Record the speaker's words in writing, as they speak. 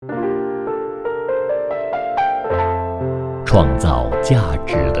创造价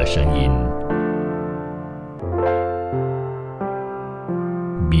值的声音。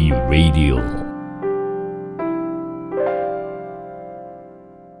Be Radio。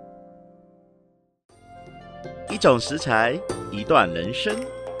一种食材，一段人生，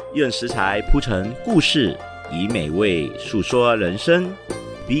用食材铺成故事，以美味诉说人生。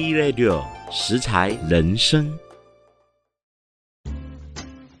Be Radio， 食材人生。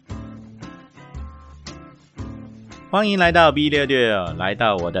欢迎来到 B66， 来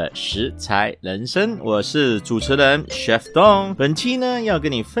到我的食材人生，我是主持人 Chef Dong。本期呢要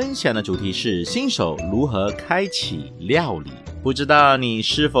跟你分享的主题是新手如何开启料理。不知道你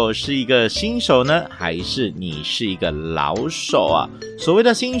是否是一个新手呢，还是你是一个老手啊？所谓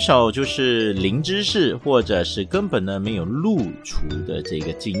的新手就是零知识，或者是根本呢没有入厨的这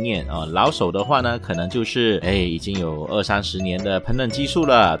个经验啊。老手的话呢，可能就是已经有20-30年的烹饪技术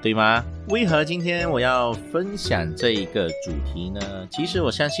了，对吗？为何今天我要分享这一个主题呢？其实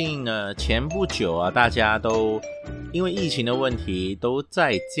我相信呢，前不久啊，大家都因为疫情的问题都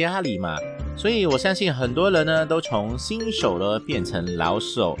在家里嘛，所以我相信很多人呢都从新手呢变成老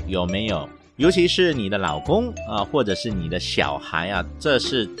手，有没有？尤其是你的老公啊，或者是你的小孩啊，这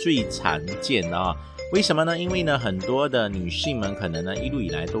是最常见的啊。为什么呢？因为呢，很多的女性们可能呢一路以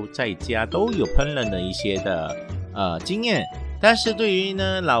来都在家，都有烹饪的一些的经验。但是对于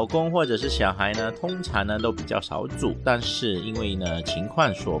呢老公或者是小孩呢，通常呢都比较少煮，但是因为呢情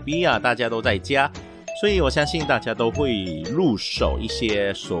况所逼啊，大家都在家，所以我相信大家都会入手一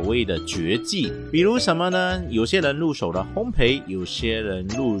些所谓的绝技。比如什么呢？有些人入手了烘焙，有些人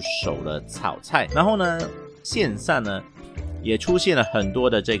入手了炒菜，然后呢线上呢也出现了很多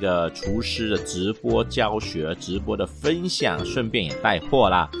的这个厨师的直播教学、直播的分享，顺便也带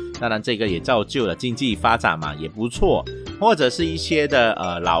货啦。当然这个也造就了经济发展嘛，也不错。或者是一些的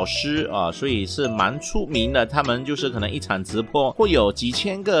老师啊，所以是蛮出名的。他们就是可能一场直播会有几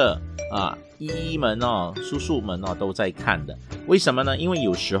千个姨姨们叔叔们都在看的。为什么呢？因为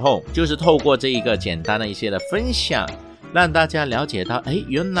有时候就是透过这一个简单的一些的分享，让大家了解到，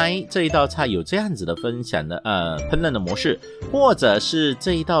原来这一道菜有这样子的分享的烹饪的模式，或者是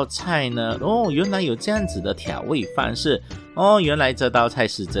这一道菜呢，原来有这样子的调味方式，原来这道菜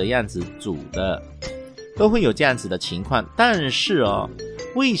是这样子煮的，都会有这样子的情况。但是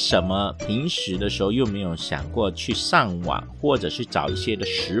为什么平时的时候又没有想过去上网或者去找一些的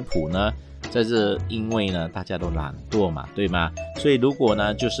食谱呢？这是因为呢大家都懒惰嘛，对吗？所以如果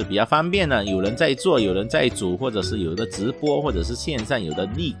呢就是比较方便呢，有人在做，有人在煮，或者是有的直播，或者是线上有的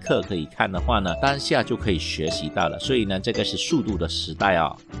立刻可以看的话呢，当下就可以学习到了。所以呢这个是速度的时代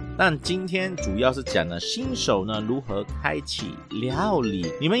哦。但今天主要是讲呢新手呢如何开启料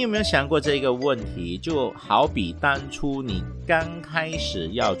理。你们有没有想过这个问题？就好比当初你刚开始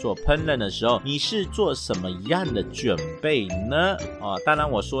要做烹饪的时候，你是做什么样的准备呢？当然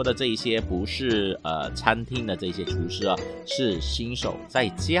我说的这一些不是餐厅的这些厨师是新手在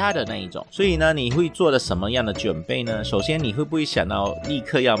家的那一种。所以呢你会做的什么样的准备呢？首先你会不会想到立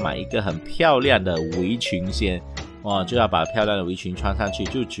刻要买一个很漂亮的围裙先？就要把漂亮的围裙穿上去，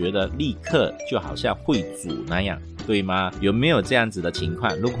就觉得立刻就好像会煮那样，对吗？有没有这样子的情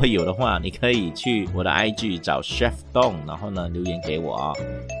况？如果有的话，你可以去我的 IG 找 Chef Dong， 然后呢留言给我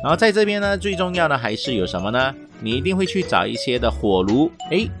然后在这边呢，最重要的还是有什么呢？你一定会去找一些的火炉。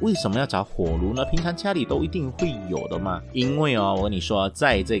为什么要找火炉呢？平常家里都一定会有的嘛。因为我跟你说，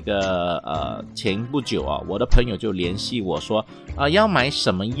在这个前不久我的朋友就联系我说要买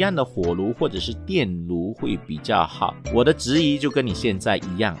什么样的火炉或者是电炉会比较好。我的质疑就跟你现在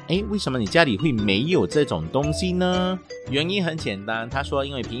一样，为什么你家里会没有这种东西呢？原因很简单，他说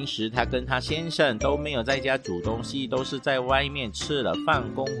因为平时他跟他先生都没有在家煮东西，都是在外面吃了，放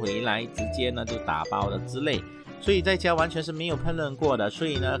工回来直接呢就打包了之类，所以在家完全是没有烹饪过的，所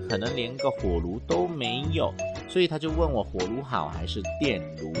以呢可能连个火炉都没有，所以他就问我火炉好还是电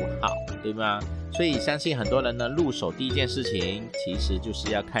炉好，对吗？所以相信很多人呢入手第一件事情其实就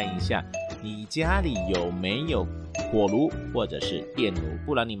是要看一下你家里有没有火炉或者是电炉，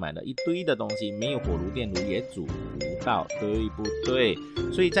不然你买了一堆的东西，没有火炉电炉也煮不到，对不对？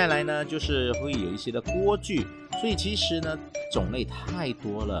所以再来呢就是会有一些的锅具，所以其实呢种类太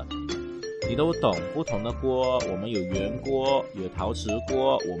多了，你都懂。不同的锅，我们有圆锅，有陶瓷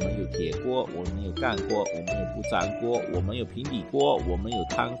锅，我们有铁锅，我们有干锅，我们有不粘锅，我们有平底锅，我们有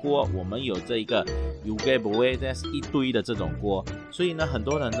汤锅，我们有这个有给不会这一堆的这种锅。所以呢很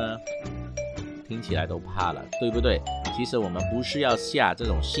多人呢听起来都怕了，对不对？其实我们不是要下这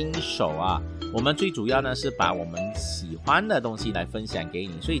种新手我们最主要呢是把我们喜欢的东西来分享给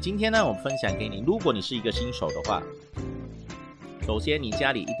你。所以今天呢我分享给你，如果你是一个新手的话，首先你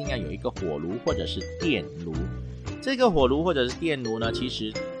家里一定要有一个火炉或者是电炉。这个火炉或者是电炉呢，其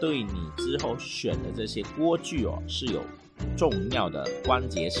实对你之后选的这些锅具是有重要的关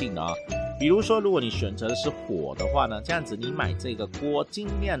节性的比如说，如果你选择的是火的话呢，这样子你买这个锅，尽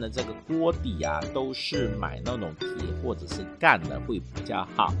量的这个锅底都是买那种铁或者是干的会比较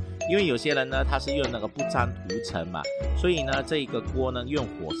好，因为有些人呢他是用那个不粘涂层嘛，所以呢这个锅呢用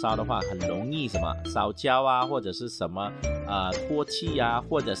火烧的话很容易什么烧焦或者是什么脱气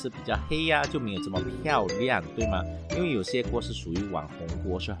或者是比较黑就没有这么漂亮，对吗？因为有些锅是属于网红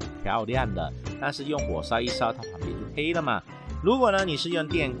锅，是很漂亮的，但是用火烧一烧，它旁边就黑了嘛。如果呢你是用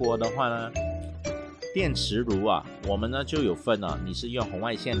电锅的话呢，电磁炉我们呢就有分你是用红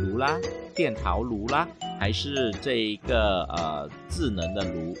外线炉啦、电陶炉啦，还是这一个智能的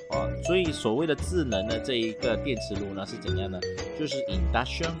炉所以所谓的智能的这一个电磁炉呢是怎样呢？就是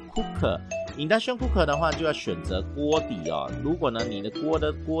induction cooker。induction cooker 的话就要选择锅底如果呢你的锅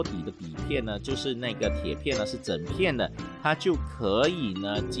底的底片呢就是那个铁片呢是整片的，它就可以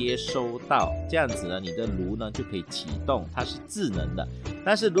呢接收到，这样子呢你的炉呢就可以启动，它是智能的。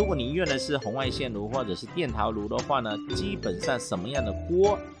但是如果你用的是红外线炉或者是电陶炉的话呢，基本上什么样的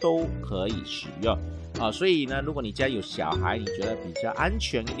锅都可以使用所以呢如果你家有小孩，你觉得比较安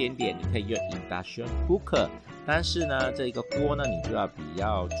全一点点，你可以用 induction cooker。但是呢这个锅呢你就要比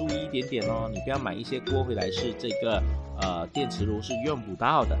较注意一点点你不要买一些锅回来是这个电磁炉是用不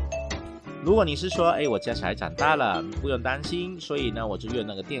到的。如果你是说我家小孩长大了不用担心，所以呢我就用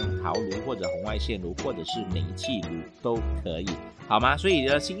那个电陶炉或者红外线炉或者是煤气炉都可以，好吗？所以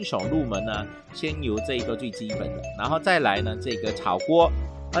呢新手入门呢先由这个最基本的，然后再来呢这个炒锅。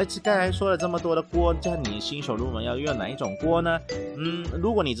刚才说了这么多的锅，叫你新手入门要用哪一种锅呢？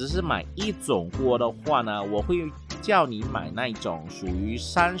如果你只是买一种锅的话呢，我会叫你买那一种属于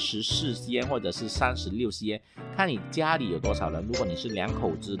34cm或者是36cm，看你家里有多少人。如果你是2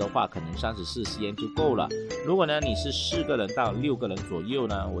口子的话，可能34cm就够了。如果呢你是4个人到6个人左右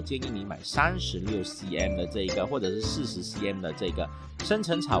呢，我建议你买36cm的这个或者是40cm的这个深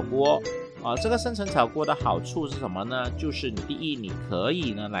层炒锅。这个深层炒锅的好处是什么呢？就是第一你可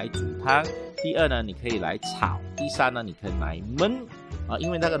以呢来煮汤，第二呢你可以来炒，第三呢你可以来焖因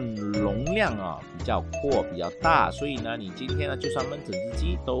为那个容量比较阔比较大，所以呢你今天呢就算焖整只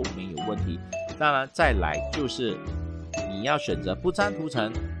鸡都没有问题。当然再来就是你要选择不粘涂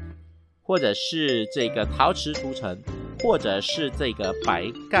层，或者是这个陶瓷涂层，或者是这个白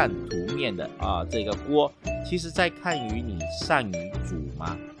干涂面的这个锅，其实在看于你善于煮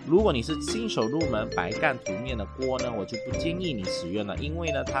吗？如果你是新手入门白干涂面的锅呢，我就不建议你使用了，因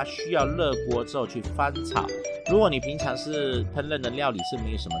为呢它需要热锅之后去翻炒。如果你平常是烹饪的料理是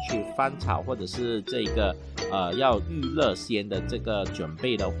没有什么去翻炒或者是这个要预热先的这个准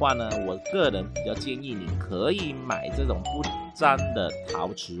备的话呢，我个人比较建议你可以买这种不粘的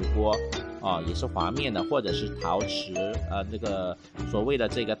陶瓷锅也是滑面的，或者是陶瓷这个所谓的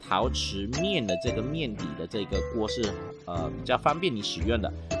这个陶瓷面的这个面底的这个锅是比较方便你使用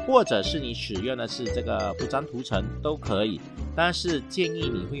的，或者是你使用的是这个不粘涂层都可以。但是建议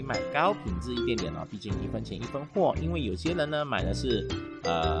你会买高品质一点点毕竟1分钱1分货，因为有些人呢买的是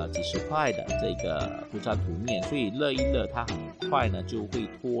几十块的这个不粘涂面，所以热一热它很快呢就会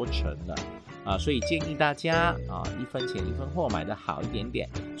脱层了所以建议大家1分钱1分货买的好一点点。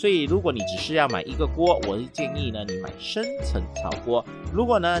所以如果你只是要买一个锅，我会建议呢你买深层炒锅。如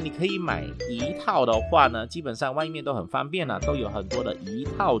果呢你可以买一套的话呢，基本上外面都很方便都有很多的一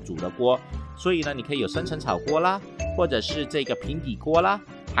套煮的锅，所以呢你可以有深层炒锅啦，或者是这个平底锅啦，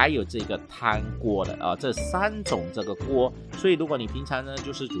还有这个汤锅的这3种这个锅。所以如果你平常呢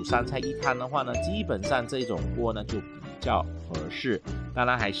就是煮3菜1汤的话呢，基本上这种锅呢就比较合适。当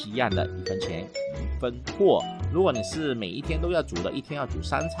然还是一样的1分钱1分货。如果你是每一天都要煮的，一天要煮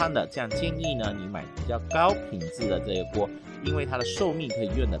3餐的，这样建议呢你买比较高品质的这个锅，因为它的寿命可以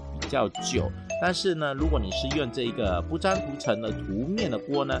用的比较久。但是呢如果你是用这个不粘涂层的涂面的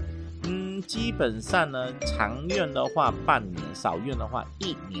锅呢，基本上呢常用的话半年，少用的话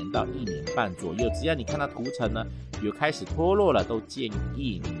1年到1年半左右。只要你看到涂层呢有开始脱落了，都建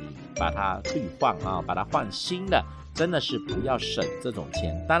议你把它兑换把它换新的，真的是不要省这种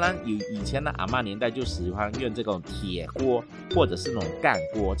钱。当然以前的阿嬷年代就喜欢用这种铁锅或者是那种干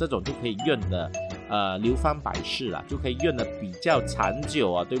锅，这种就可以用的流芳百世啦，就可以用的比较长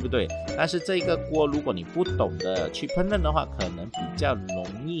久对不对？但是这个锅如果你不懂得去烹饪的话，可能比较容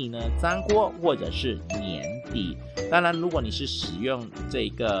易呢粘锅或者是粘底。当然如果你是使用这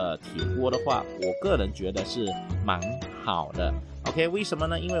个铁锅的话，我个人觉得是蛮好的。OK， 为什么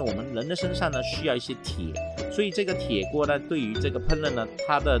呢？因为我们人的身上呢需要一些铁，所以这个铁锅呢，对于这个烹饪呢，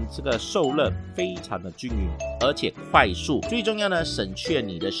它的这个受热非常的均匀，而且快速。最重要呢，省却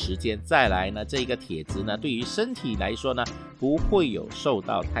你的时间。再来呢，这个铁质呢，对于身体来说呢，不会有受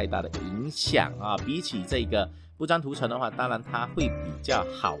到太大的影响啊。比起这个不粘涂层的话，当然它会比较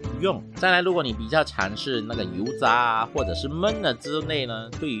好用。再来，如果你比较尝试那个油炸啊，或者是焖的之类呢，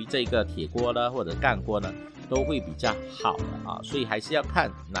对于这个铁锅呢或者干锅呢，都会比较好的啊。所以还是要看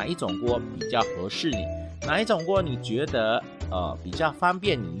哪一种锅比较合适你，哪一种锅你觉得比较方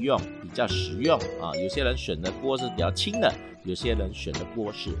便你用，比较实用啊。有些人选的锅是比较轻的，有些人选的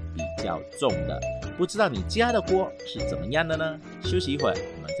锅是比较重的。不知道你家的锅是怎么样的呢？休息一会儿，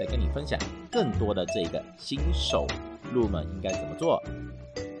我们再跟你分享更多的这个新手入门应该怎么做。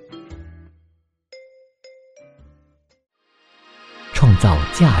创造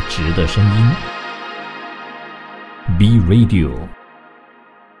价值的声音 B Radio。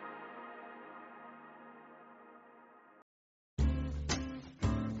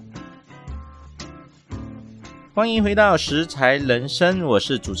欢迎回到食材人生，我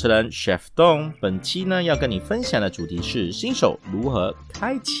是主持人 Chef Dong。本期呢要跟你分享的主题是新手如何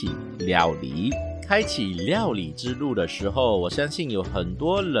开启料理。开启料理之路的时候，我相信有很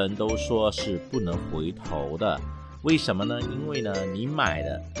多人都说是不能回头的。为什么呢？因为呢，你买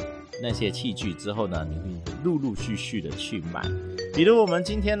了那些器具之后呢，你会陆陆续续的去买。比如我们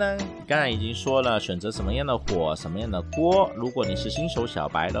今天呢，刚才已经说了，选择什么样的火，什么样的锅。如果你是新手小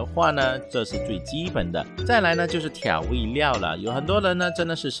白的话呢，这是最基本的。再来呢，就是调味料了。有很多人呢，真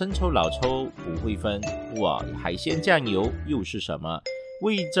的是生抽、老抽不会分，哇，海鲜酱油又是什么？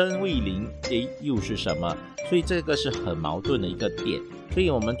味噌、味淋，又是什么？所以这个是很矛盾的一个点。所以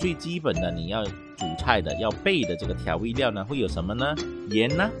我们最基本的，你要煮菜的要备的这个调味料呢，会有什么呢？盐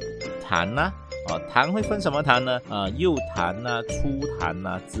呢，糖呢。糖会分什么糖呢？柚糖啊、粗糖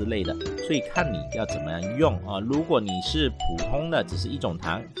啊之类的，所以看你要怎么样用啊。如果你是普通的，只是一种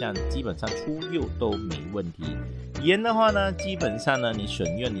糖，这样基本上粗柚都没问题。盐的话呢，基本上呢，你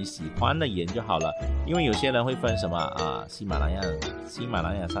选用你喜欢的盐就好了，因为有些人会分什么喜马拉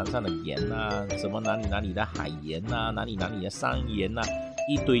雅山上的盐啊，什么哪里的海盐啊，哪里的山盐啊，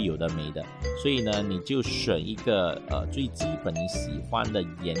一堆有的没的。所以呢，你就选一个最基本你喜欢的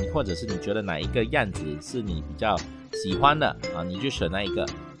盐，或者是你觉得哪一个样子是你比较喜欢的啊，你就选那一个。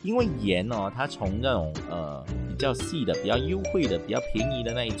因为盐它从那种比较细的、比较优惠的、比较便宜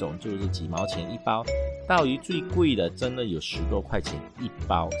的那一种，就是几毛钱一包，到于最贵的真的有10多块钱一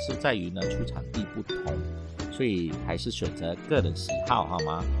包，是在于呢出产地不同，所以还是选择个人喜好好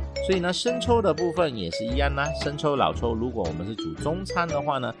吗？所以呢，生抽的部分也是一样啦。生抽、老抽，如果我们是煮中餐的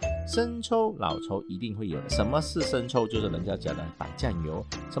话呢，生抽、老抽一定会有的。什么是生抽？就是人家讲的白酱油。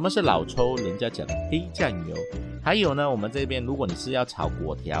什么是老抽？人家讲的黑酱油。还有呢，我们这边如果你是要炒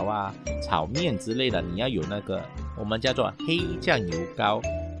粿条啊、炒面之类的，你要有那个我们叫做黑酱油膏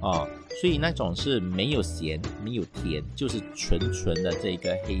所以那种是没有咸、没有甜，就是纯的这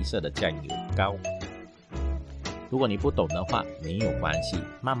个黑色的酱油膏。如果你不懂的话，没有关系，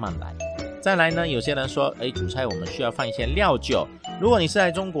慢慢来。再来呢，有些人说，煮菜我们需要放一些料酒。如果你是在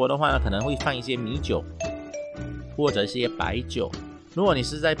中国的话呢，可能会放一些米酒，或者一些白酒。如果你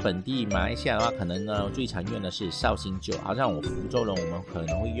是在本地马来西亚的话，可能呢最常用的是绍兴酒，好像我福州人我们可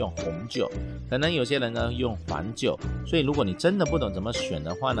能会用红酒，可能有些人呢用黄酒。所以如果你真的不懂怎么选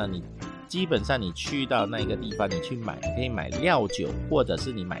的话呢，你基本上你去到那个地方你去买，你可以买料酒，或者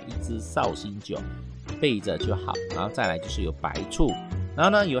是你买一支绍兴酒备着就好。然后再来就是有白醋，然后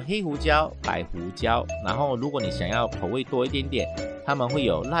呢有黑胡椒、白胡椒，然后如果你想要口味多一点点，他们会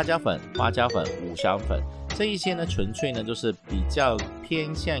有辣椒粉、花椒粉、五香粉。这一些呢，纯粹呢就是比较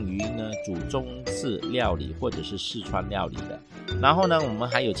偏向于呢煮中式料理或者是四川料理的。然后呢，我们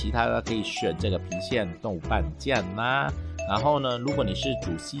还有其他的可以选这个郫县豆瓣酱啦。然后呢，如果你是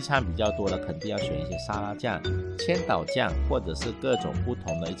煮西餐比较多的，肯定要选一些沙拉酱、千岛酱，或者是各种不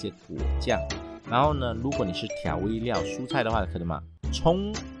同的一些果酱。然后呢，如果你是调味料蔬菜的话，可能嘛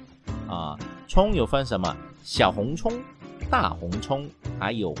葱葱有分什么小红葱、大红葱，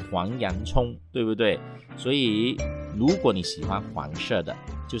还有黄洋葱，对不对？所以如果你喜欢黄色的，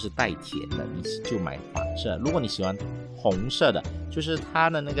就是带甜的，你就买黄色。如果你喜欢红色的，就是它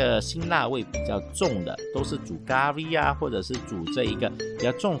的那个辛辣味比较重的，都是煮咖喱啊，或者是煮这一个比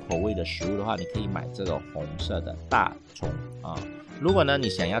较重口味的食物的话，你可以买这个红色的大葱如果呢你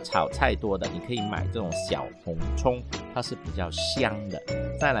想要炒菜多的，你可以买这种小红葱，它是比较香的。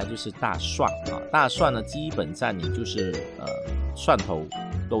再来就是大蒜大蒜呢基本上你就是蒜头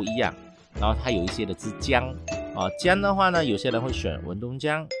都一样，然后它有一些的汁姜姜的话呢，有些人会选文东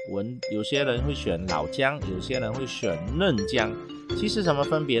姜，有些人会选老姜，有些人会选嫩姜。其实什么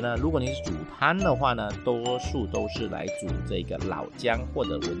分别呢？如果你是煮汤的话呢，多数都是来煮这个老姜或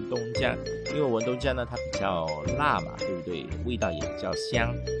者文东姜，因为文东姜呢它比较辣嘛，对不对？味道也比较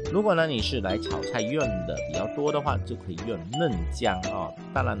香。如果呢你是来炒菜用的比较多的话，就可以用嫩姜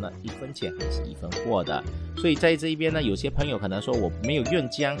当然呢，1分钱还是1分货的。所以在这一边呢，有些朋友可能说我没有用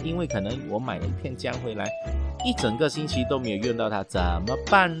姜，因为可能我买了一片姜回来，一整个星期都没有用到它，怎么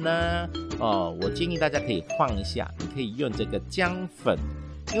办呢？我建议大家可以放一下，你可以用这个姜粉，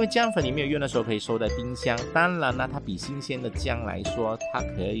因为姜粉你没有用的时候可以收在冰箱。当然呢，它比新鲜的姜来说，它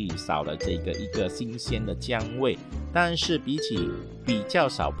可以少了这个一个新鲜的姜味，但是比较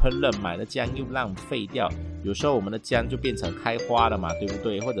少烹饪，买的姜又浪费掉。有时候我们的姜就变成开花了嘛，对不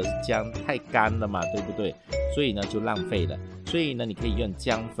对？或者是姜太干了嘛，对不对？所以呢就浪费了。所以呢你可以用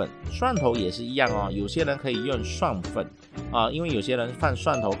姜粉，蒜头也是一样有些人可以用蒜粉因为有些人放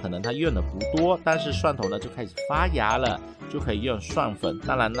蒜头可能他用的不多，但是蒜头呢就开始发芽了，就可以用蒜粉。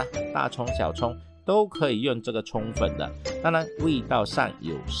当然呢，大葱小葱都可以用这个葱粉的，当然味道上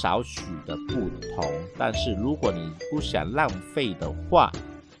有少许的不同，但是如果你不想浪费的话，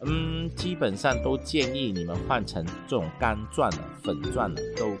基本上都建议你们换成这种干状的、粉状的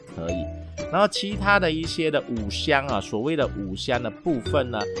都可以。然后其他的一些的五香所谓的五香的部分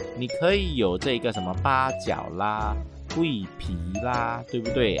呢，你可以有这个什么八角啦、桂皮啦，对不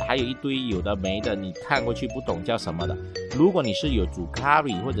对？还有一堆有的没的，你看过去不懂叫什么的。如果你是有煮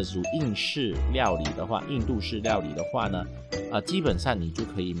curry 或者煮印度式料理的话呢，基本上你就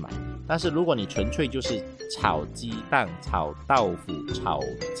可以买。但是如果你纯粹就是炒鸡蛋、炒豆腐、炒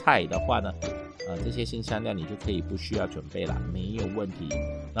菜的话呢，这些辛香料你就可以不需要准备了，没有问题。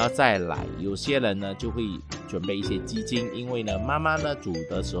然后再来，有些人呢就会准备一些鸡精，因为呢妈妈呢煮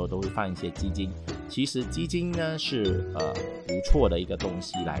的时候都会放一些鸡精。其实鸡精呢是不错的一个东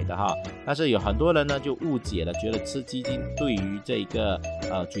西来的但是有很多人呢就误解了，觉得吃鸡精对于这个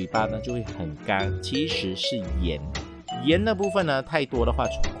嘴巴呢就会很干，其实是盐的部分呢太多的话，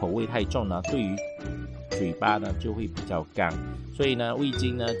口味太重呢，对于嘴巴呢就会比较干。所以呢味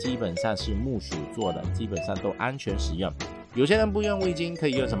精呢基本上是木薯做的，基本上都安全使用。有些人不用味精，可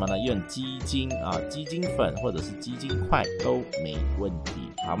以用什么呢？用鸡精鸡精粉或者是鸡精块都没问题，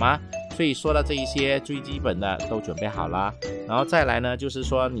好吗？所以说到这一些最基本的都准备好啦，然后再来呢就是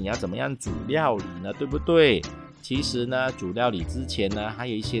说你要怎么样煮料理呢，对不对？其实呢煮料理之前呢还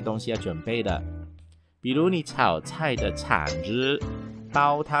有一些东西要准备的，比如你炒菜的铲子、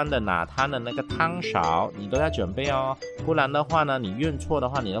煲汤的拿汤的那个汤勺，你都要准备不然的话呢，你用错的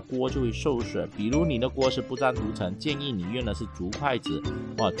话，你的锅就会受损。比如你的锅是不粘涂层，建议你用的是竹筷子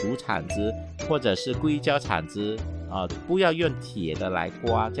竹铲子或者是硅胶铲子不要用铁的来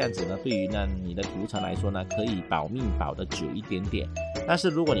刮，这样子呢对于呢你的涂层来说呢可以保命保得久一点点。但是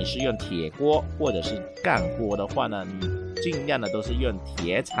如果你是用铁锅或者是干锅的话呢，你尽量的都是用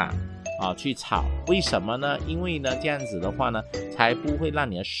铁铲去炒。为什么呢？因为呢这样子的话呢才不会让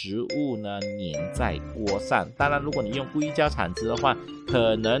你的食物呢粘在锅上。当然如果你用硅胶铲子的话，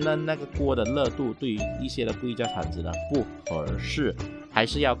可能呢那个锅的热度对于一些的硅胶铲子呢不合适，还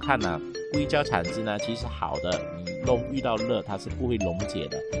是要看硅胶铲子呢其实好的，你遇到热它是不会溶解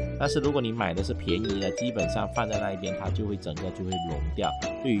的。但是如果你买的是便宜的，基本上放在那一边它就会整个就会溶掉，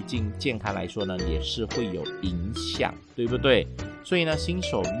对于健康来说呢也是会有影响，对不对？所以呢新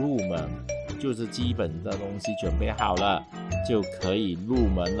手入门就是基本的东西准备好了就可以入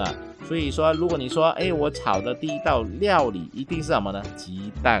门了。所以说如果你说我炒的第一道料理一定是什么呢？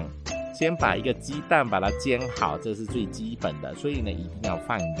鸡蛋。先把一个鸡蛋把它煎好，这是最基本的，所以呢一定要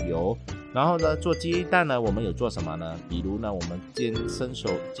放油。然后呢做鸡蛋呢我们有做什么呢？比如呢我们煎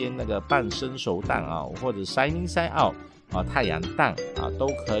那个半生熟蛋或者 shining side out太阳蛋都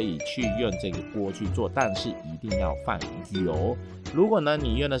可以去用这个锅去做，但是一定要放油。如果呢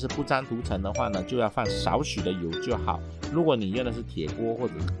你用的是不粘涂层的话呢，就要放少许的油就好。如果你用的是铁锅或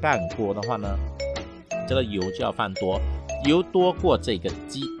者是干锅的话呢，这个油就要放多，油多过这个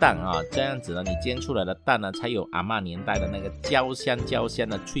鸡蛋这样子呢你煎出来的蛋呢才有阿嬷年代的那个焦香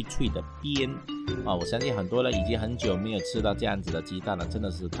的脆脆的边我相信很多人已经很久没有吃到这样子的鸡蛋了，真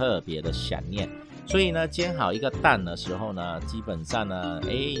的是特别的想念。所以呢煎好一个蛋的时候呢，基本上呢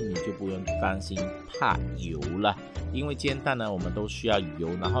你就不用担心怕油了，因为煎蛋呢我们都需要油，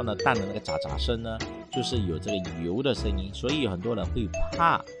然后呢蛋的那个喳喳声呢就是有这个油的声音，所以有很多人会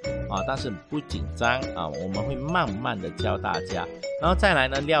怕但是不紧张我们会慢慢的教大家。然后再来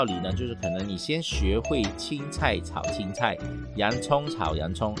呢料理呢就是可能你先学会青菜炒青菜，洋葱炒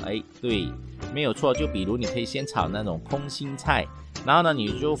洋葱，对，没有错。就比如你可以先炒那种空心菜然后呢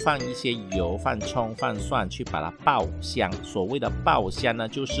你就放一些油，放葱放蒜去把它爆香。所谓的爆香呢，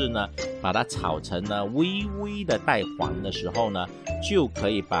就是呢把它炒成呢微微的带黄的时候呢，就可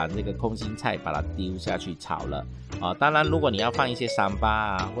以把这个空心菜把它丢下去炒了当然如果你要放一些三巴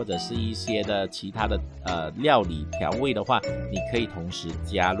啊，或者是一些的其他的料理调味的话，你可以同时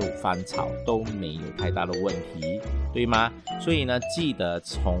加入翻炒，都没有太大的问题，对吗？所以呢记得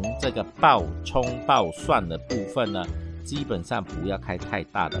从这个爆葱爆蒜的部分呢，基本上不要开太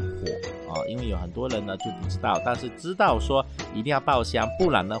大的火因为有很多人呢就不知道，但是知道说一定要爆香，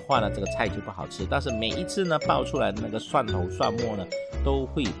不然的话呢这个菜就不好吃。但是每一次呢爆出来的那个蒜头蒜末呢都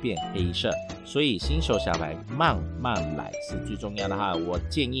会变黑色，所以新手小白慢慢来是最重要的哈。我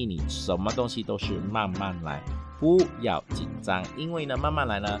建议你什么东西都是慢慢来，不要紧张，因为呢慢慢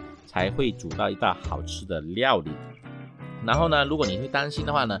来呢才会煮到一道好吃的料理。然后呢如果你会担心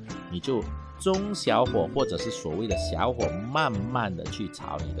的话呢，你就中小火或者是所谓的小火慢慢的去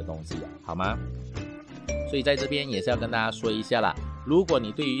炒你的东西好吗？所以在这边也是要跟大家说一下啦，如果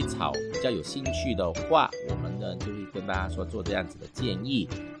你对于炒比较有兴趣的话，我们呢就会跟大家说做这样子的建议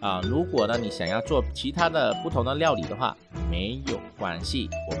如果呢你想要做其他的不同的料理的话，没有关系，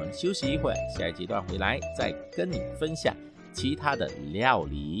我们休息一会儿，下一阶段回来再跟你分享其他的料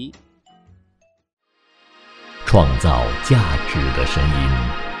理。创造价值的声音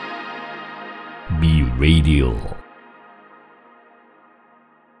，Be Radio。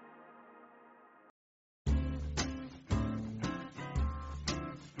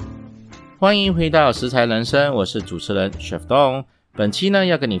欢迎回到食材人生，我是主持人 Chef Dong。本期呢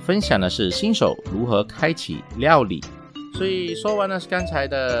要跟你分享的是新手如何开启料理。所以说完了刚才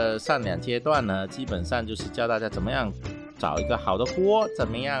的上两阶段呢，基本上就是教大家怎么样找一个好的锅，怎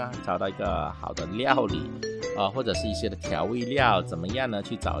么样找到一个好的料理或者是一些的调味料，怎么样呢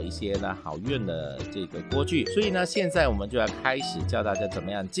去找一些呢好用的这个锅具。所以呢现在我们就要开始教大家怎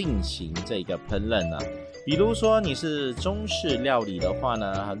么样进行这个烹饪了。比如说你是中式料理的话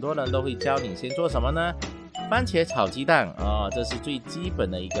呢，很多人都会教你先做什么呢？番茄炒鸡蛋这是最基本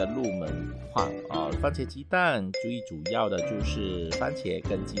的一个入门款番茄鸡蛋最主要的就是番茄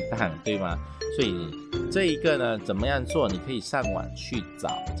跟鸡蛋，对吗？所以这一个呢怎么样做，你可以上网去找。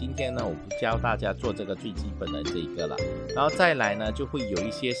今天呢我不教大家做这个最基本的这一个了，然后再来呢就会有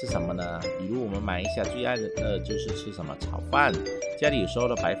一些是什么呢？比如我们马来西亚最爱的就是吃什么炒饭，家里有时候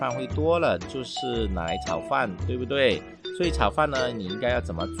的白饭会多了，就是拿来炒饭，对不对？所以炒饭呢你应该要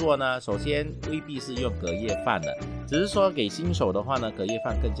怎么做呢？首先未必是用隔夜饭的，只是说给新手的话呢，隔夜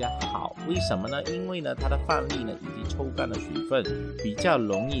饭更加好。为什么呢？因为呢它的饭粒呢以及抽干的水分比较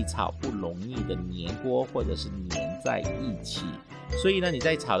容易炒，不容易的粘锅或者是粘在一起。所以呢你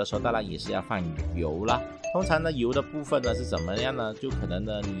在炒的时候当然也是要放油啦。通常呢油的部分呢是怎么样呢？就可能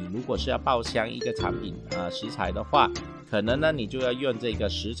呢你如果是要爆香一个产品食材的话，可能呢你就要用这个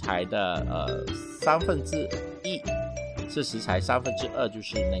食材的1/3是食材2/3就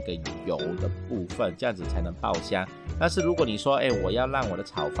是那个油的部分，这样子才能爆香。但是如果你说我要让我的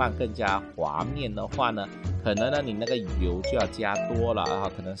炒饭更加滑面的话呢，可能呢你那个油就要加多了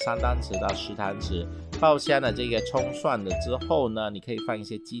可能3汤匙到10汤匙。爆香的这个葱蒜的之后呢，你可以放一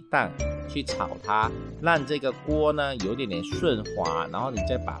些鸡蛋去炒它，让这个锅呢有点顺滑，然后你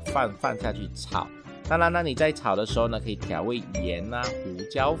再把饭放下去炒。当然呢你在炒的时候呢可以调味盐胡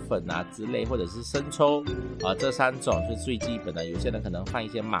椒粉之类，或者是生抽这3种是最基本的。有些人可能放一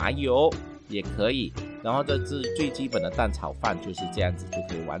些麻油也可以，然后这是最基本的蛋炒饭就是这样子就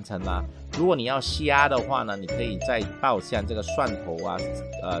可以完成啦。如果你要虾的话呢，你可以在爆香这个蒜头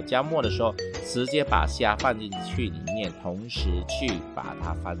姜末的时候直接把虾放进去里面，同时去把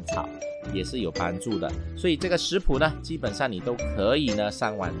它翻炒，也是有帮助的。所以这个食谱呢基本上你都可以呢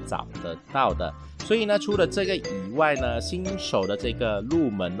上网找得到的。所以呢除了这个以外呢，新手的这个入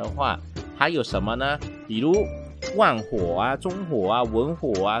门的话还有什么呢？比如旺火中火文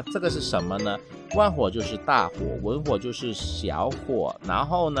火这个是什么呢？旺火就是大火，文火就是小火，然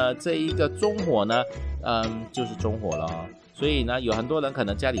后呢这一个中火呢就是中火了所以呢有很多人可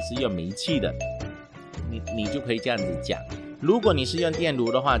能家里是用煤气的，你就可以这样子讲。如果你是用电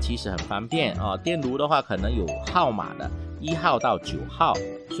炉的话其实很方便电炉的话可能有号码的1号到9号，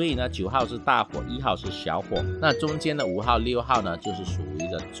所以呢9号是大火，1号是小火，那中间的5号6号呢就是属于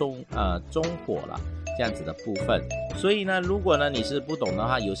的中火了，这样子的部分。所以呢如果呢你是不懂的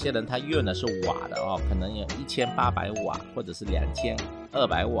话，有些人他用的是瓦的可能有1800瓦或者是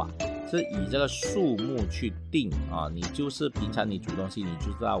2200瓦，是以这个数目去定你就是平常你煮东西你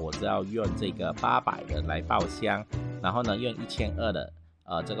就知道我是要用这个800的来爆香，然后呢用1200的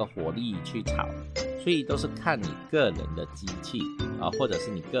这个火力去炒，所以都是看你个人的机器或者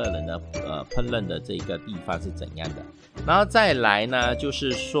是你个人的烹饪的这个地方是怎样的。然后再来呢，就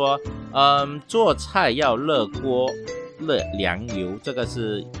是说做菜要热锅热凉油，这个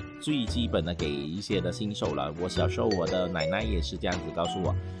是最基本的给一些的新手了。我小时候我的奶奶也是这样子告诉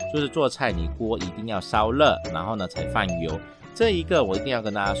我，就是做菜你锅一定要烧热，然后呢才放油。这一个我一定要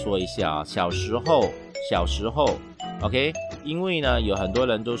跟大家说一下啊，小时候 OK， 因为呢有很多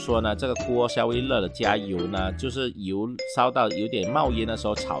人都说呢，这个锅稍微热了加油呢，就是油烧到有点冒烟的时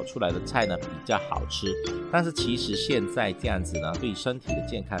候炒出来的菜呢比较好吃。但是其实现在这样子呢，对身体的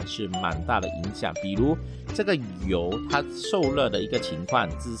健康是蛮大的影响。比如这个油它受热的一个情况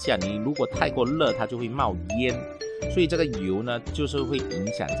之下，你如果太过热它就会冒烟，所以这个油呢就是会影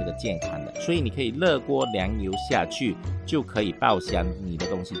响这个健康的。所以你可以热锅凉油下去就可以爆香你的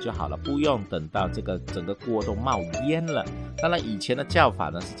东西就好了，不用等到这个整个锅都冒烟了。当然以前的叫法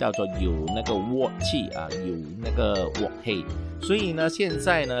呢是叫做有那个鑊氣有那个鑊氣。所以呢现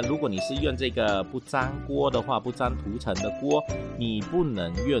在呢，如果你是用这个不粘锅的话，不粘涂层的锅，你不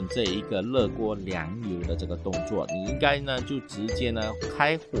能用这一个热锅凉油的这个动作，你应该呢就直接呢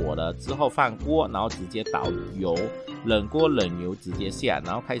开火了之后放锅，然后直接倒油，冷锅冷油直接下，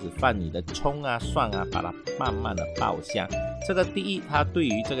然后开始放你的葱啊蒜啊，把它慢慢的爆香。这个第一，它对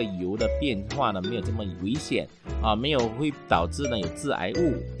于这个油的变化呢没有这么危险没有会导致呢有致癌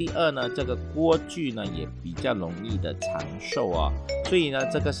物。第二呢，这个锅具呢也比较容易的长寿所以呢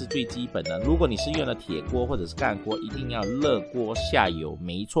这个是最基本的。如果你是用了铁锅或者是干锅，一定要热锅下油，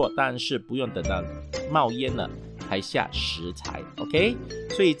没错，但是不用等到冒烟了才下食材 OK。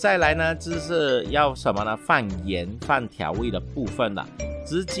 所以再来呢，就是要什么呢？放盐放调味的部分了。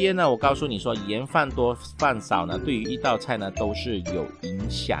直接呢我告诉你说，盐放多放少呢对于一道菜呢都是有影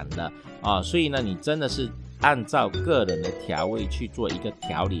响的所以呢你真的是按照个人的调味去做一个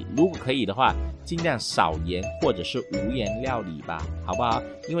调理。如果可以的话，尽量少盐或者是无盐料理吧，好不好？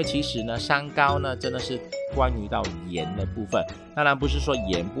因为其实呢三高呢真的是关于到盐的部分。当然不是说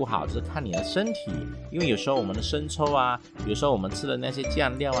盐不好，只是看你的身体。因为有时候我们的生抽有时候我们吃的那些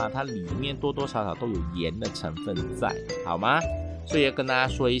酱料它里面多多少少都有盐的成分在，好吗？所以要跟大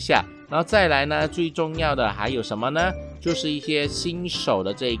家说一下。然后再来呢，最重要的还有什么呢？就是一些新手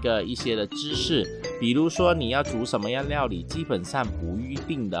的这个一些的知识。比如说你要煮什么样料理，基本上不预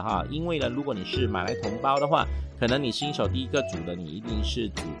定的因为呢如果你是马来同胞的话，可能你新手第一个煮的你一定是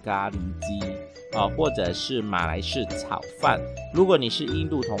煮咖喱鸡或者是马来式炒饭。如果你是印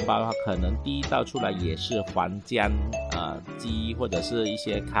度同胞的话，可能第一道出来也是黄姜鸡或者是一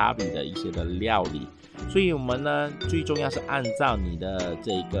些咖喱的一些的料理。所以我们呢最重要是按照你的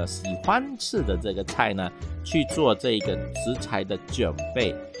这个喜欢吃的这个菜呢去做这个食材的准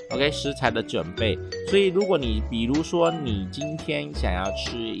备 OK， 食材的准备。所以如果你比如说你今天想要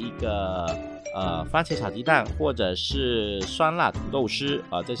吃一个番茄炒鸡蛋或者是酸辣土豆丝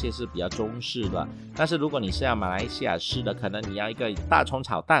这些是比较中式的。但是如果你是要马来西亚式的，可能你要一个大葱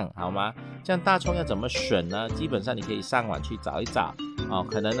炒蛋，好吗？这样大葱要怎么选呢？基本上你可以上网去找一找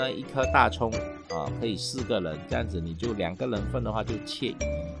可能呢一颗大葱可以4个人，这样子你就2个人份的话就切一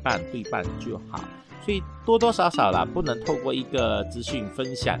半对半就好。所以多多少少啦，不能透过一个资讯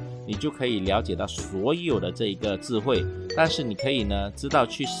分享你就可以了解到所有的这个智慧，但是你可以呢知道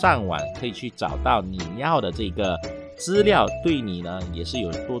去上网可以去找到你要的这个资料，对你呢也是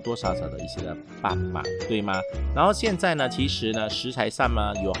有多多少少的一些的帮忙，对吗？然后现在呢其实呢食材上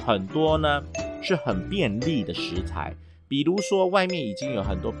呢有很多呢是很便利的食材。比如说外面已经有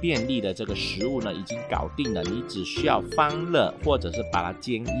很多便利的这个食物呢已经搞定了，你只需要放热或者是把它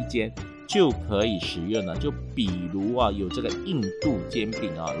煎一煎就可以食用了。就比如有这个印度煎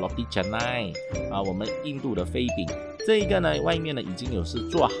饼roti canai我们印度的飞饼，这一个呢外面呢已经有是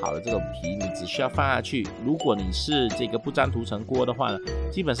做好了这种皮，你只需要放下去。如果你是这个不粘涂层锅的话呢，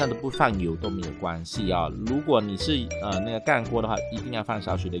基本上都不放油都没有关系如果你是那个干锅的话，一定要放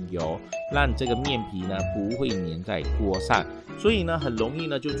少许的油，让这个面皮呢不会粘在锅上。所以呢很容易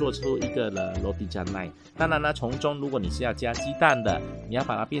呢就做出一个呢roti canai。当然呢从中如果你是要加鸡蛋的，你要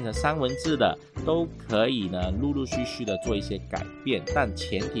把它变成三文治的，都可以呢陆陆续续的做一些改变，但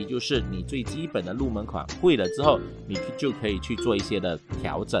前提就是你最基本的入门款会了之后，你就可以去做一些的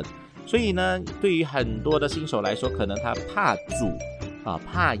调整。所以呢对于很多的新手来说，可能他怕煮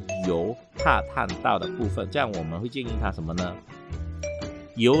怕油怕烫到的部分，这样我们会建议他什么呢？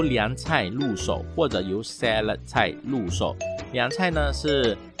由凉菜入手，或者由 salad 菜入手。凉菜呢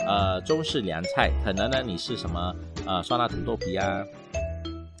是中式凉菜，可能呢你是什么酸辣土豆皮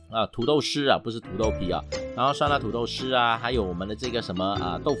土豆丝不是土豆皮然后酸辣土豆丝还有我们的这个什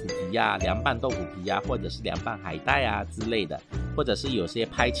么豆腐皮凉拌豆腐皮或者是凉拌海带之类的。或者是有些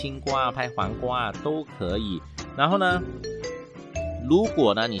拍青瓜、拍黄瓜都可以。然后呢，如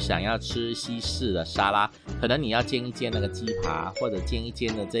果呢你想要吃西式的沙拉，可能你要煎一煎那个鸡扒，或者煎一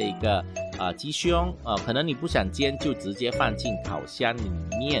煎的这个鸡胸，可能你不想煎就直接放进烤箱里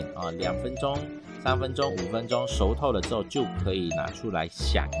面2分钟、3分钟、5分钟熟透了之后就可以拿出来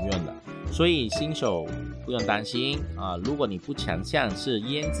享用了。所以新手不用担心如果你不强项是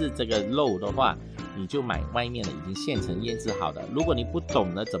腌制这个肉的话，你就买外面的已经现成腌制好的。如果你不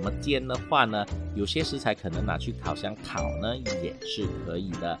懂得怎么煎的话呢，有些食材可能拿去烤箱烤呢也是可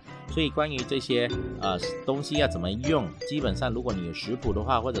以的。所以关于这些东西要怎么用，基本上如果你有食谱的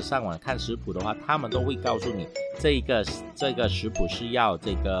话，或者上网看食谱的话，他们都会告诉你这个食谱是要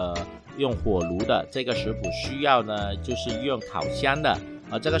这个用火炉的，这个食谱需要呢就是用烤箱的，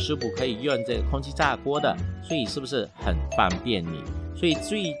这个食谱可以用这个空气炸锅的，所以是不是很方便你？所以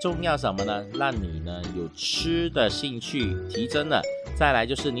最重要什么呢？让你呢有吃的兴趣提升了，再来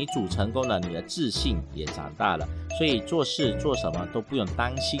就是你煮成功了，你的自信也长大了，所以做事做什么都不用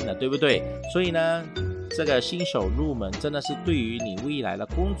担心了，对不对？所以呢，这个新手入门真的是对于你未来的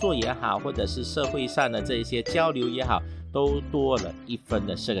工作也好，或者是社会上的这一些交流也好，都多了一分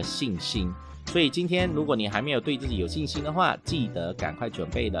的这个信心。所以今天如果你还没有对自己有信心的话，记得赶快准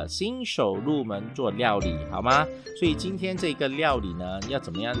备的新手入门做料理好吗？所以今天这个料理呢要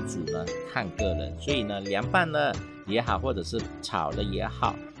怎么样煮呢？看个人，所以呢凉拌的也好，或者是炒的也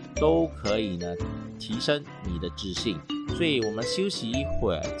好，都可以呢提升你的自信。所以我们休息一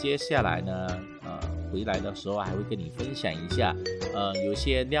会儿，接下来呢回来的时候还会跟你分享一下有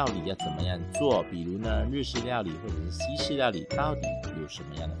些料理要怎么样做，比如呢日式料理或者是西式料理到底有什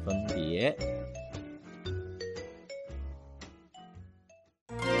么样的分别。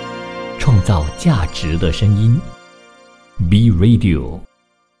创造价值的声音 B Radio。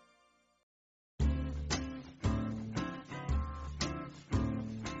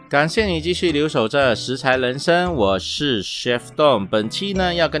感谢你继续留守这食材人生，我是 Chef Dong。 本期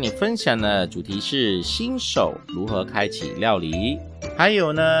呢要跟你分享的主题是新手如何开启料理。还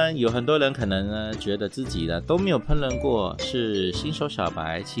有呢，有很多人可能呢觉得自己呢都没有烹饪过，是新手小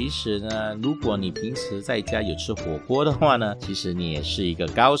白。其实呢，如果你平时在家有吃火锅的话呢，其实你也是一个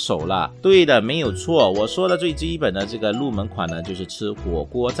高手啦。对的，没有错，我说的最基本的这个入门款呢就是吃火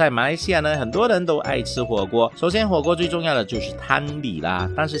锅。在马来西亚呢，很多人都爱吃火锅。首先火锅最重要的就是汤底啦，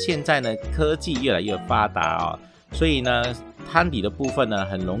但是现在呢科技越来越发达所以呢汤底的部分呢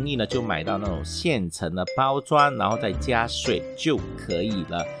很容易呢就买到那种现成的包装，然后再加水就可以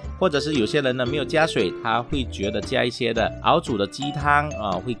了。或者是有些人呢没有加水，他会觉得加一些的熬煮的鸡汤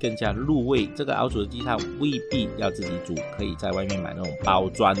会更加入味。这个熬煮的鸡汤未必要自己煮，可以在外面买那种包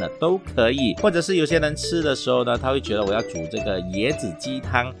装的都可以。或者是有些人吃的时候呢，他会觉得我要煮这个椰子鸡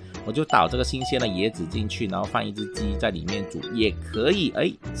汤，我就倒这个新鲜的椰子进去，然后放一只鸡在里面煮也可以。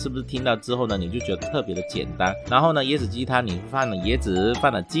是不是听到之后呢你就觉得特别的简单？然后呢椰子鸡汤你放了椰子，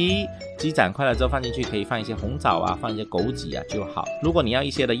放了鸡长块了之后放进去，可以放一些红枣啊，放一些枸杞啊就好。如果你要一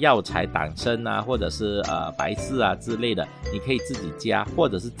些的药材党参啊，或者是白氏啊之类的，你可以自己加，或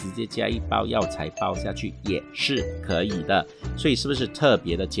者是直接加一包药材包下去也是可以的。所以是不是特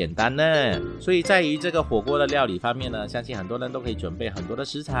别的简单呢？所以在于这个火锅的料理方面呢，相信很多人都可以准备很多的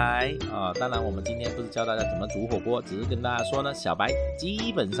食材当然我们今天不是教大家怎么煮火锅，只是跟大家说呢，小白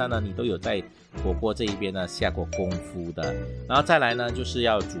基本上呢你都有在火锅这一边呢下过功夫的。然后再来呢就是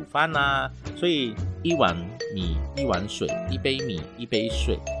要煮饭啦，所以1碗米1碗水，1杯米1杯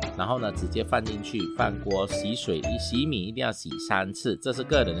水，然后呢直接放进去，放锅洗水，洗米一定要洗3次，这是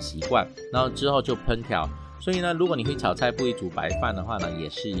个人的习惯。然后之后就烹调。所以呢，如果你会炒菜不会煮白饭的话呢，也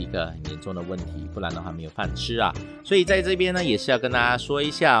是一个很严重的问题，不然的话没有饭吃啊。所以在这边呢，也是要跟大家说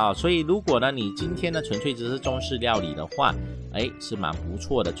一下所以如果呢，你今天呢纯粹只是中式料理的话，是蛮不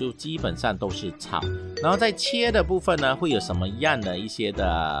错的，就基本上都是炒。然后在切的部分呢，会有什么样的一些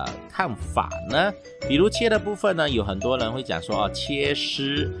的看法呢？比如切的部分呢，有很多人会讲说切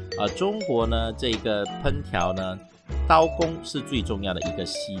丝中国呢这个烹调呢，刀工是最重要的一个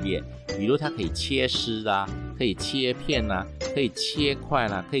系列。比如它可以切丝啦，可以切片啦，可以切块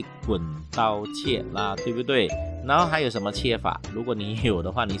啦，可以滚刀切啦，对不对？然后还有什么切法？如果你有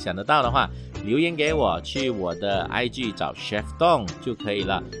的话，你想得到的话，留言给我，去我的 IG 找 Chef Dong 就可以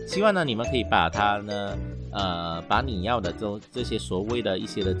了。希望呢你们可以把它呢把你要的这些所谓的一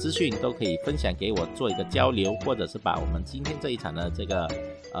些的资讯都可以分享给我做一个交流，或者是把我们今天这一场的这个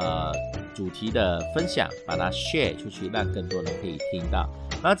主题的分享把它 share 出去，让更多人可以听到。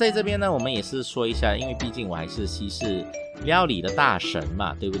然后在这边呢，我们也是说一下，因为毕竟我还是西式料理的大神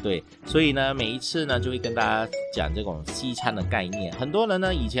嘛，对不对？所以呢，每一次呢就会跟大家讲这种西餐的概念。很多人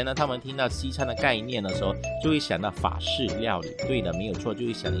呢以前呢他们听到西餐的概念的时候，就会想到法式料理，对的，没有错，就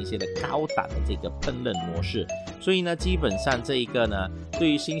会想到一些的高档的这个烹饪模式。所以呢，基本上这一个呢，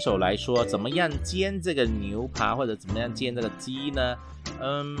对于新手来说，怎么样煎这个牛排或者怎么样煎这个鸡呢？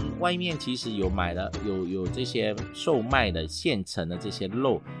外面其实有买的有这些售卖的现成的这些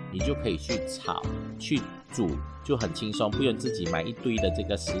肉，你就可以去炒去煮，就很轻松，不用自己买一堆的这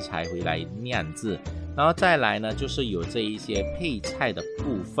个食材回来酿制。然后再来呢，就是有这一些配菜的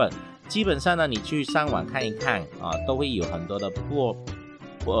部分，基本上呢，你去上网看一看啊，都会有很多的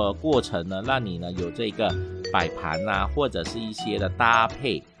过程呢，让你呢有这个摆盘啊，或者是一些的搭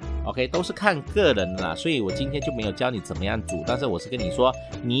配。OK， 都是看个人的啦，所以我今天就没有教你怎么样煮，但是我是跟你说，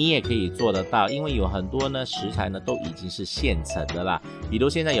你也可以做得到，因为有很多呢食材呢都已经是现成的啦，比如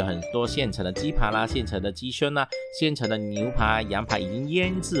现在有很多现成的鸡排啦、现成的鸡胸啦、现成的牛排、羊排已经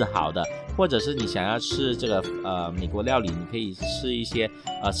腌制好的，或者是你想要吃这个美国料理，你可以吃一些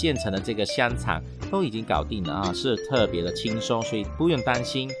现成的这个香肠，都已经搞定了啊，是特别的轻松，所以不用担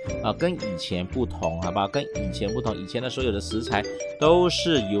心跟以前不同，好不好？跟以前不同，以前的所有的食材都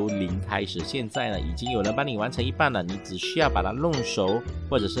是由零开始，现在呢已经有人帮你完成一半了，你只需要把它弄熟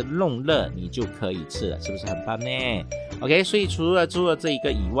或者是弄热，你就可以吃了，是不是很棒呢？ OK， 所以除了这一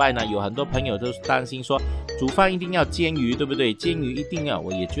个以外呢，有很多朋友都担心说煮饭一定要煎鱼，对不对？煎鱼一定要，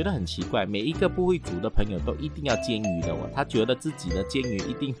我也觉得很奇怪，每一个不会煮的朋友都一定要煎鱼的，他觉得自己的煎鱼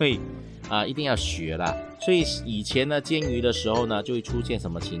一定会一定要学啦。所以以前呢煎鱼的时候呢就会出现什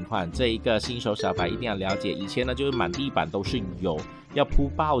么情况，这一个新手小白一定要了解，以前呢就是满地板都是油，要铺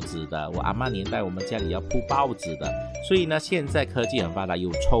报纸的，我阿嬷年代我们家里要铺报纸的，所以呢现在科技很发达，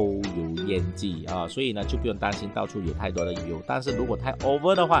有抽油烟机所以呢就不用担心到处有太多的油，但是如果太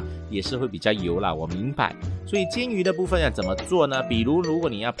over 的话也是会比较油啦，我明白。所以煎鱼的部分要怎么做呢？比如如果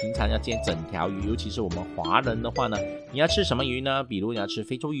你要平常要煎整条鱼，尤其是我们华人的话呢，你要吃什么鱼呢？比如你要吃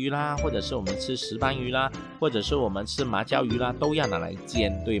非洲鱼啦，或者是我们吃石斑鱼啦，或者是我们吃麻椒鱼啦，都要拿来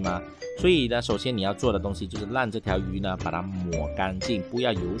煎，对吗？所以呢，首先你要做的东西就是让这条鱼呢把它抹干净，不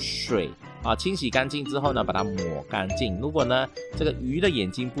要有水清洗干净之后呢把它抹干净。如果呢这个鱼的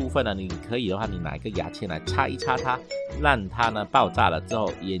眼睛部分呢，你可以的话，你拿一个牙签来擦一擦它，让它呢爆炸了之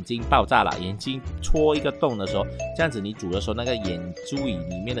后，眼睛爆炸了，眼睛戳一个洞的时候，这样子你煮的时候，那个眼珠里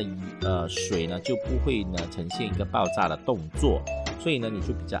面的水呢就不会呢呈现一个爆炸的动作，所以呢你就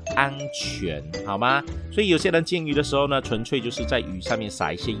比较安全，好吗？所以有些人煎鱼的时候呢，纯粹就是在鱼上面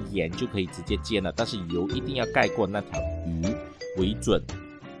撒一些盐就可以直接煎了，但是油一定要盖过那条鱼为准。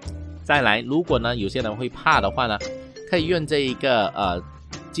再来，如果呢有些人会怕的话呢，可以用这一个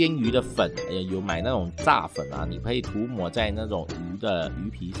煎鱼的粉，有买那种炸粉啊，你可以涂抹在那种鱼的鱼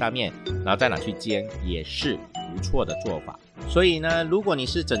皮上面，然后再拿去煎，也是不错的做法。所以呢，如果你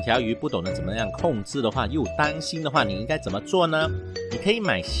是整条鱼不懂得怎么样控制的话，又担心的话，你应该怎么做呢？你可以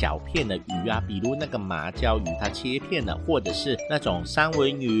买小片的鱼啊，比如那个麻椒鱼，它切片的，或者是那种三文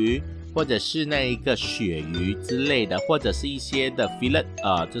鱼，或者是那一个鳕鱼之类的，或者是一些的 fillet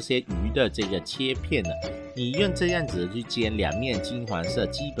这些鱼的这个切片的，你用这样子去煎，两面金黄色，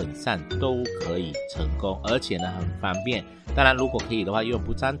基本上都可以成功，而且呢很方便。当然如果可以的话，用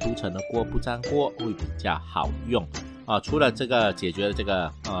不粘涂层的锅，不粘锅会比较好用除了这个解决了这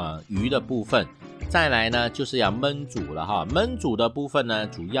个鱼的部分，再来呢就是要焖煮了哈。焖煮的部分呢，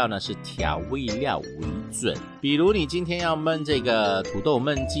主要呢是调味料为准。比如你今天要焖这个土豆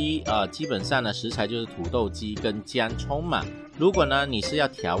焖鸡基本上呢食材就是土豆鸡跟姜葱嘛。如果呢你是要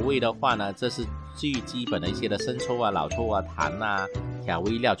调味的话呢，这是最基本的一些的生抽啊、老抽啊、糖啊调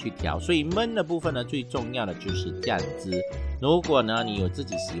味料去调。所以焖的部分呢，最重要的就是酱汁。如果呢你有自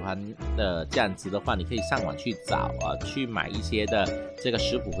己喜欢的酱汁的话，你可以上网去找去买一些的这个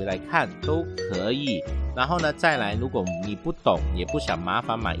食谱回来看都可以。然后呢再来，如果你不懂也不想麻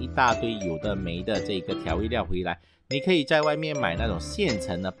烦买一大堆有的没的这个调味料回来，你可以在外面买那种现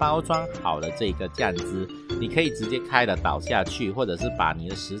成的包装好的这个酱汁，你可以直接开了倒下去，或者是把你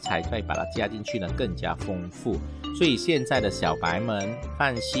的食材再把它加进去呢，更加丰富。所以现在的小白们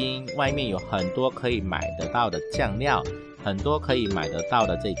放心，外面有很多可以买得到的酱料，很多可以买得到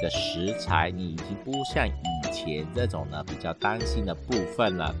的这个食材，你已经不像以前这种呢比较担心的部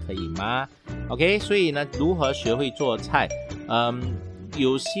分了，可以吗？ OK， 所以呢如何学会做菜，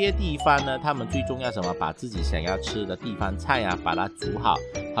有些地方呢他们最重要什么，把自己想要吃的地方菜啊把它煮好。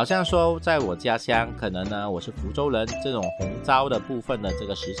好像说在我家乡，可能呢我是福州人，这种红糟的部分的这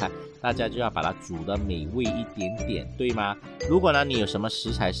个食材，大家就要把它煮得美味一点点，对吗？如果呢你有什么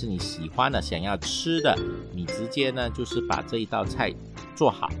食材是你喜欢的想要吃的，你直接呢就是把这一道菜做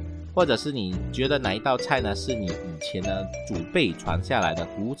好，或者是你觉得哪一道菜呢是你以前呢祖辈传下来的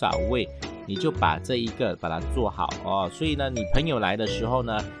古早味，你就把这一个把它做好哦。所以呢，你朋友来的时候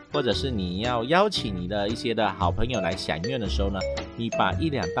呢，或者是你要邀请你的一些的好朋友来享宴的时候呢，你把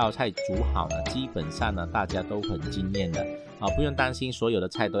1-2道菜煮好呢，基本上呢大家都很惊艳的不用担心所有的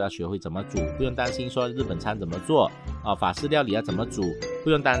菜都要学会怎么煮，不用担心说日本餐怎么做法式料理要怎么煮，不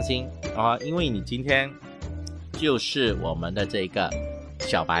用担心因为你今天就是我们的这个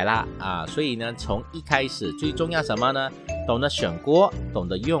小白啦所以呢，从一开始最重要什么呢？懂得选锅，懂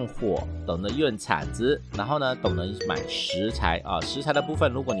得用火，懂得用铲子，然后呢，懂得买食材食材的部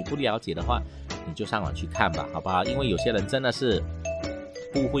分，如果你不了解的话，你就上网去看吧，好不好？因为有些人真的是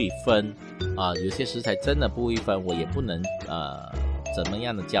不会分有些食材真的不会分，我也不能怎么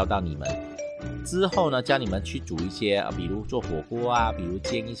样的教到你们。之后呢，教你们去煮一些比如做火锅比如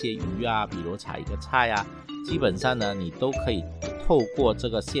煎一些鱼比如炒一个菜基本上呢，你都可以透过这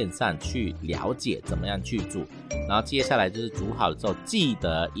个线上去了解怎么样去煮。然后接下来就是煮好了之后，记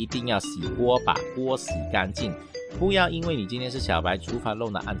得一定要洗锅，把锅洗干净，不要因为你今天是小白，厨房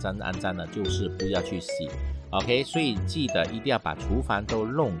弄得肮脏的，就是不要去洗。OK， 所以记得一定要把厨房都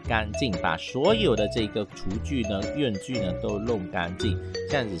弄干净，把所有的这个厨具呢、用具呢都弄干净，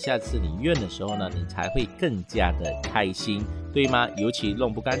这样子下次你用的时候呢，你才会更加的开心，对吗？尤其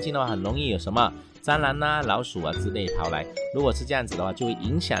弄不干净的话，很容易有什么蟑螂老鼠之类跑来，如果是这样子的话，就会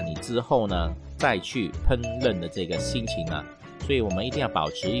影响你之后呢再去烹饪的这个心情所以我们一定要保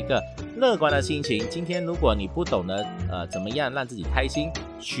持一个乐观的心情。今天如果你不懂得怎么样让自己开心，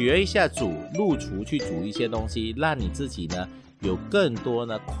学一下入厨去煮一些东西，让你自己呢有更多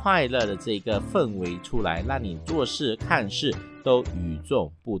呢快乐的这个氛围出来，让你做事看事都与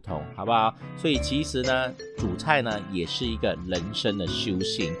众不同，好不好？所以其实呢，煮菜呢也是一个人生的修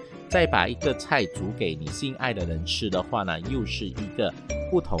行。再把一个菜煮给你心爱的人吃的话呢，又是一个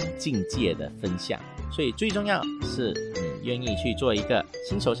不同境界的分享。所以最重要是你愿意去做一个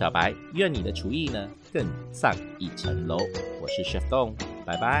新手小白，愿你的厨艺呢更上一层楼。我是 Chef Dong，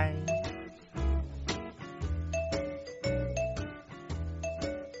 拜拜。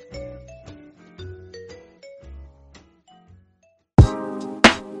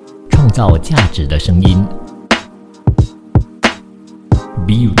创造价值的声音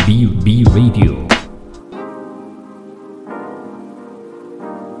，B Radio。